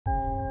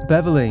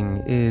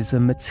Bevelling is a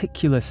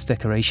meticulous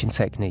decoration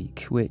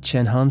technique which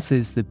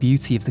enhances the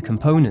beauty of the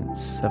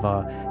components of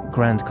our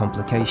grand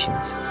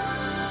complications.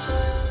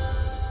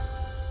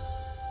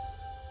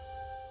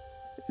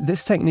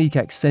 This technique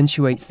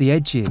accentuates the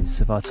edges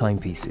of our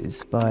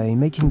timepieces by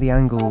making the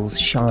angles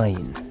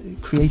shine,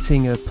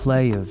 creating a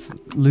play of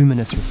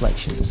luminous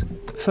reflections.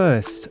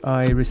 First,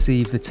 I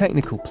receive the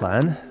technical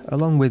plan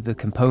along with the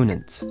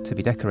component to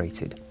be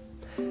decorated.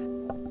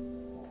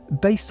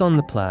 Based on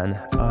the plan,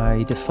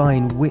 I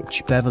define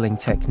which bevelling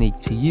technique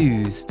to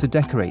use to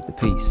decorate the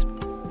piece.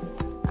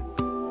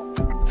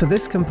 For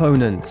this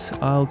component,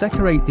 I'll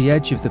decorate the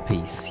edge of the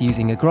piece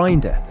using a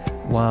grinder,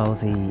 while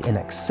the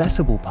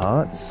inaccessible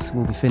parts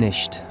will be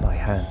finished by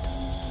hand.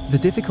 The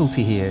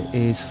difficulty here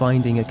is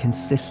finding a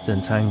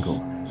consistent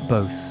angle.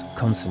 Both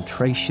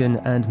concentration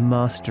and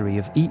mastery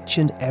of each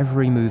and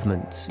every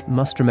movement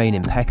must remain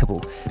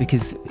impeccable,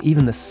 because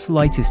even the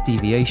slightest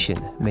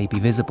deviation may be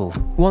visible.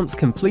 Once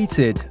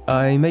completed,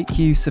 I make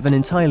use of an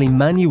entirely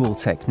manual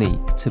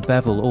technique to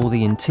bevel all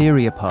the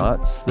interior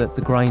parts that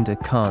the grinder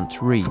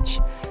can't reach.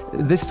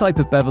 This type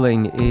of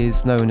bevelling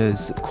is known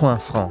as coin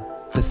franc.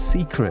 The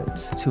secret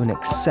to an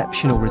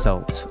exceptional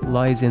result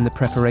lies in the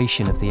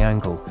preparation of the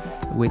angle,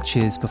 which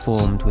is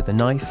performed with a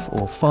knife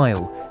or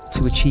file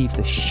to achieve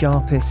the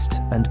sharpest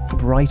and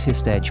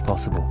brightest edge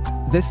possible.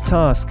 This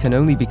task can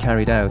only be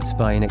carried out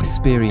by an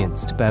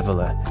experienced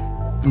beveler.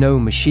 No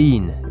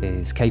machine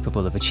is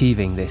capable of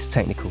achieving this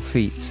technical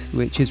feat,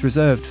 which is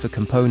reserved for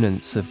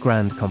components of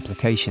grand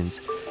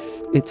complications.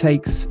 It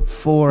takes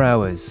 4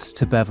 hours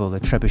to bevel a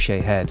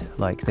trebuchet head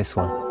like this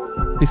one.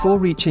 Before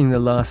reaching the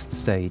last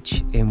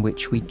stage, in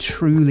which we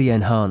truly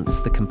enhance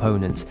the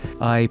component,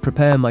 I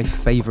prepare my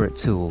favourite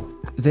tool.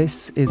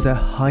 This is a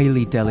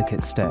highly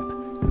delicate step.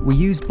 We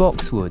use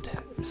boxwood,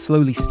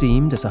 slowly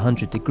steamed at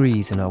 100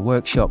 degrees in our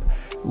workshop,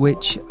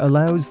 which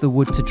allows the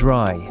wood to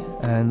dry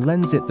and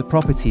lends it the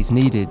properties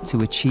needed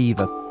to achieve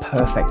a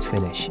perfect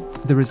finish.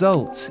 The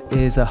result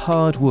is a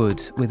hard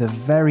wood with a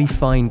very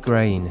fine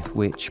grain,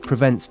 which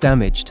prevents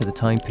damage to the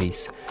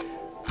timepiece.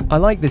 I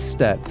like this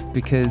step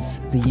because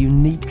the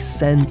unique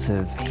scent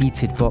of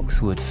heated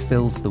boxwood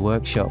fills the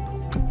workshop.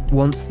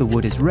 Once the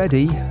wood is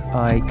ready,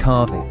 I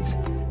carve it.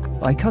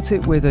 I cut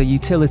it with a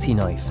utility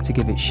knife to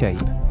give it shape.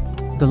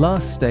 The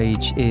last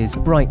stage is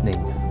brightening,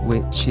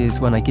 which is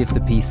when I give the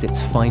piece its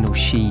final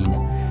sheen.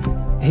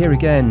 Here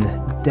again,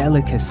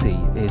 delicacy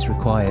is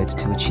required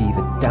to achieve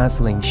a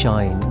dazzling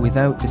shine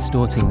without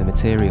distorting the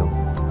material.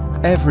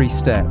 Every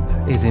step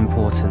is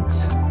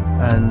important,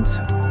 and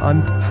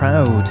I'm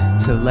proud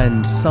to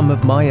lend some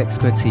of my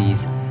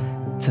expertise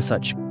to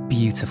such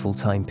beautiful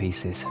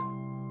timepieces.